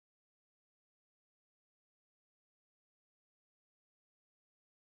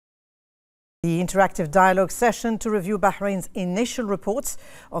The interactive dialogue session to review Bahrain's initial reports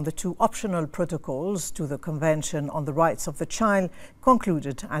on the two optional protocols to the Convention on the Rights of the Child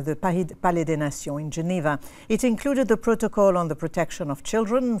concluded at the Palais des Nations in Geneva. It included the protocol on the protection of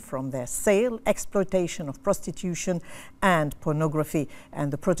children from their sale, exploitation of prostitution and pornography,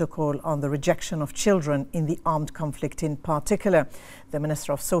 and the protocol on the rejection of children in the armed conflict in particular. The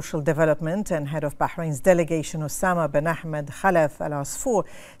Minister of Social Development and head of Bahrain's delegation, Osama bin Ahmed Khalaf Al Asfour,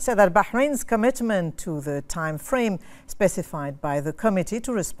 said that Bahrain's commitment to the time frame specified by the committee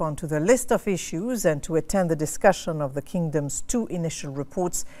to respond to the list of issues and to attend the discussion of the kingdom's two initial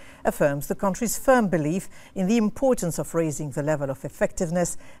reports affirms the country's firm belief in the importance of raising the level of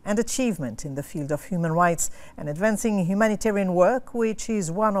effectiveness and achievement in the field of human rights and advancing humanitarian work, which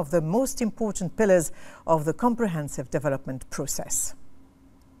is one of the most important pillars of the comprehensive development process.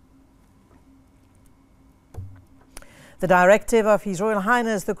 The directive of His Royal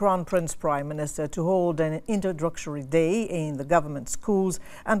Highness the Crown Prince Prime Minister to hold an introductory day in the government schools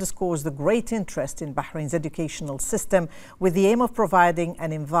underscores the great interest in Bahrain's educational system, with the aim of providing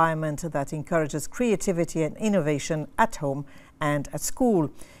an environment that encourages creativity and innovation at home and at school.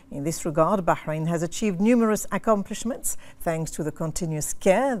 In this regard, Bahrain has achieved numerous accomplishments thanks to the continuous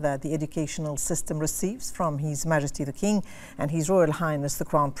care that the educational system receives from His Majesty the King and His Royal Highness the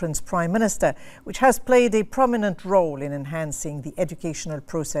Crown Prince Prime Minister, which has played a prominent role in enhancing the educational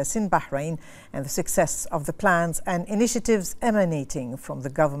process in Bahrain and the success of the plans and initiatives emanating from the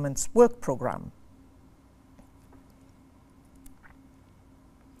government's work programme.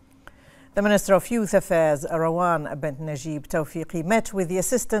 The Minister of Youth Affairs, Rawan bint Najib Tawfiqi, met with the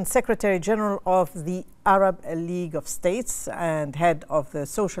Assistant Secretary General of the Arab League of States and head of the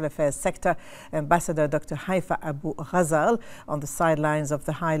Social Affairs Sector, Ambassador Dr. Haifa Abu Ghazal, on the sidelines of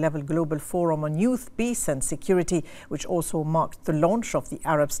the high-level Global Forum on Youth, Peace and Security, which also marked the launch of the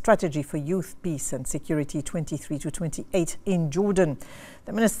Arab Strategy for Youth, Peace and Security 23 to 28 in Jordan.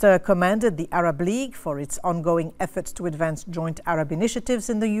 The minister commended the Arab League for its ongoing efforts to advance joint Arab initiatives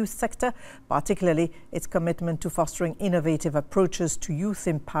in the youth sector, particularly its commitment to fostering innovative approaches to youth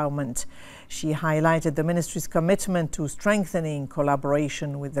empowerment. She highlighted the ministry's commitment to strengthening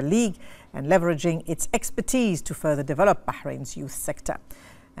collaboration with the League and leveraging its expertise to further develop Bahrain's youth sector.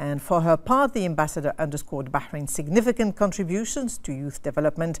 And for her part, the ambassador underscored Bahrain's significant contributions to youth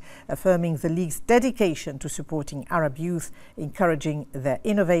development, affirming the League's dedication to supporting Arab youth, encouraging their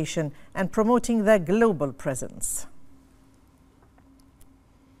innovation and promoting their global presence.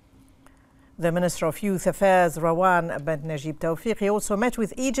 The Minister of Youth Affairs, Rawan bint Najib Tawfiqi, also met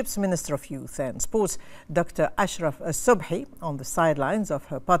with Egypt's Minister of Youth and Sports, Dr. Ashraf Subhi, on the sidelines of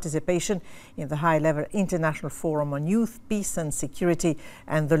her participation in the high-level International Forum on Youth, Peace and Security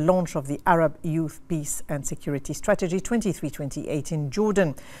and the launch of the Arab Youth, Peace and Security Strategy 23-28 in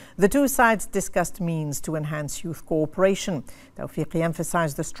Jordan. The two sides discussed means to enhance youth cooperation. Tawfiqi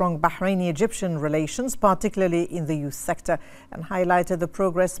emphasized the strong Bahraini-Egyptian relations, particularly in the youth sector, and highlighted the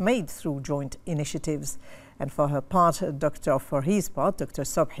progress made through joint initiatives. And for his part, Dr.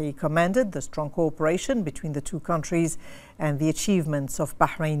 Subhi commended the strong cooperation between the two countries and the achievements of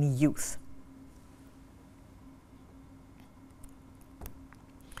Bahraini youth.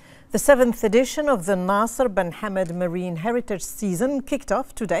 The 7th edition of the Nasser bin Hamad Marine Heritage Season kicked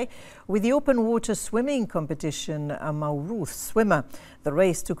off today with the open water swimming competition Mawruth Swimmer. The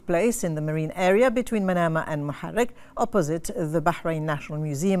race took place in the marine area between Manama and Muharraq, opposite the Bahrain National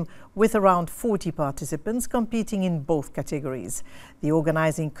Museum, with around 40 participants competing in both categories. The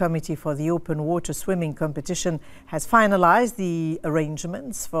organizing committee for the open water swimming competition has finalized the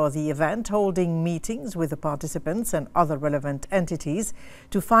arrangements for the event, holding meetings with the participants and other relevant entities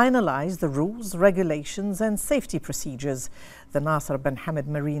to finalize the rules, regulations and safety procedures. The Nasser bin Hamad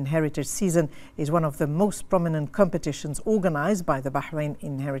Marine Heritage Season is one of the most prominent competitions organized by the Bahrain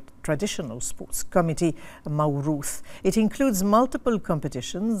Traditional Sports Committee, Mawruth. It includes multiple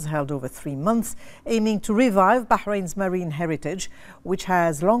competitions held over 3 months, aiming to revive Bahrain's marine heritage, which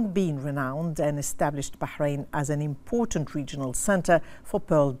has long been renowned and established Bahrain as an important regional center for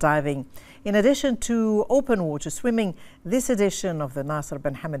pearl diving. In addition to open water swimming, this edition of the Nasser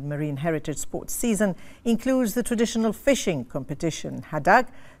bin Hamad Marine Heritage Sports Season includes the traditional fishing competition, Hadag,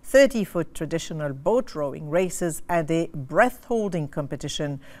 30-foot traditional boat rowing races and a breath-holding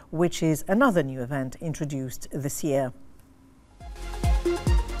competition, which is another new event introduced this year.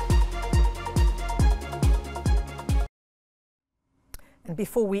 And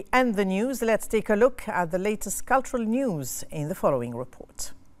before we end the news, let's take a look at the latest cultural news in the following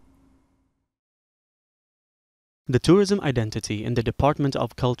report. The tourism identity in the Department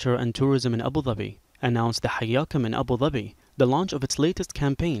of Culture and Tourism in Abu Dhabi announced the Hayakam in Abu Dhabi, the launch of its latest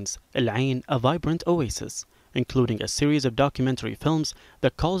campaigns, Al-Ain, a vibrant oasis, including a series of documentary films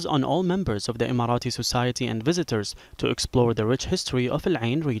that calls on all members of the Emirati society and visitors to explore the rich history of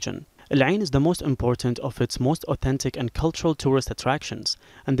Al-Ain region. Al-Ain is the most important of its most authentic and cultural tourist attractions,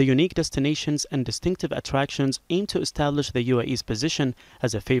 and the unique destinations and distinctive attractions aim to establish the UAE's position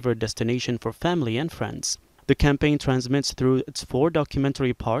as a favored destination for family and friends. The campaign transmits through its 4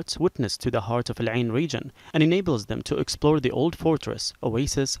 documentary parts witness to the heart of Al-Ain region and enables them to explore the old fortress,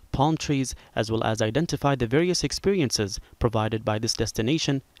 oasis, palm trees, as well as identify the various experiences provided by this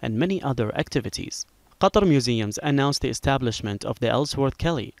destination and many other activities. Qatar Museums announced the establishment of the Ellsworth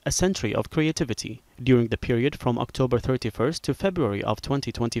Kelly, a century of creativity, during the period from October 31st to February of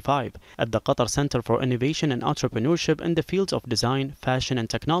 2025 at the Qatar Center for Innovation and Entrepreneurship in the fields of design, fashion and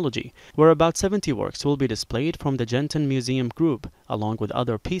technology, where about 70 works will be displayed from the Genton Museum Group, along with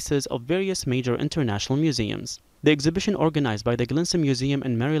other pieces of various major international museums. The exhibition organized by the Glinsa Museum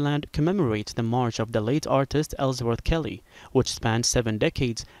in Maryland commemorates the march of the late artist Ellsworth Kelly, which spans 7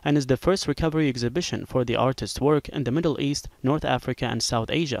 decades and is the first recovery exhibition for the artist's work in the Middle East, North Africa and South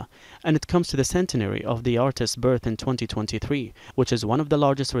Asia, and it comes to the centenary of the artist's birth in 2023, which is one of the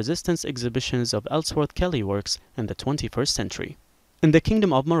largest resistance exhibitions of Ellsworth Kelly works in the 21st century. In the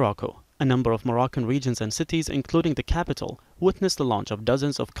Kingdom of Morocco, a number of Moroccan regions and cities, including the capital, witnessed the launch of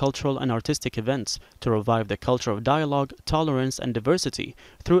dozens of cultural and artistic events to revive the culture of dialogue, tolerance, and diversity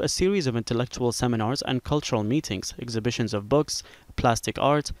through a series of intellectual seminars and cultural meetings, exhibitions of books, plastic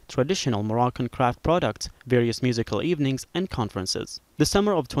art, traditional Moroccan craft products, various musical evenings, and conferences. The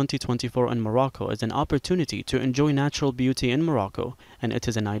summer of 2024 in Morocco is an opportunity to enjoy natural beauty in Morocco, and it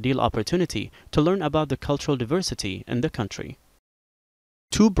is an ideal opportunity to learn about the cultural diversity in the country.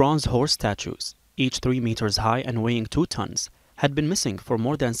 2 bronze horse statues, each 3 meters high and weighing 2 tons, had been missing for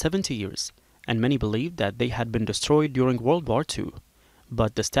more than 70 years, and many believed that they had been destroyed during World War II.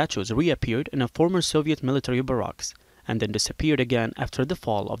 But the statues reappeared in a former Soviet military barracks, and then disappeared again after the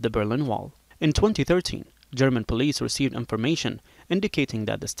fall of the Berlin Wall. In 2013, German police received information indicating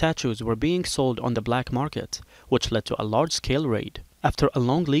that the statues were being sold on the black market, which led to a large-scale raid. After a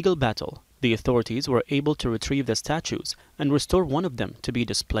long legal battle, the authorities were able to retrieve the statues and restore one of them to be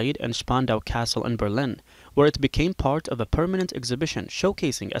displayed in Spandau Castle in Berlin, where it became part of a permanent exhibition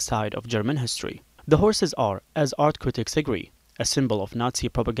showcasing a side of German history. The horses are, as art critics agree, a symbol of Nazi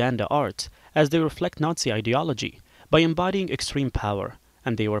propaganda art, as they reflect Nazi ideology by embodying extreme power,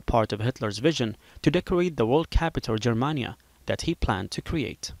 and they were part of Hitler's vision to decorate the world capital Germania that he planned to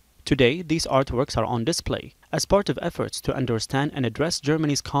create. Today, these artworks are on display as part of efforts to understand and address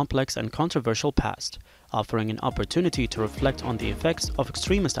Germany's complex and controversial past, offering an opportunity to reflect on the effects of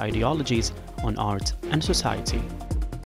extremist ideologies on art and society.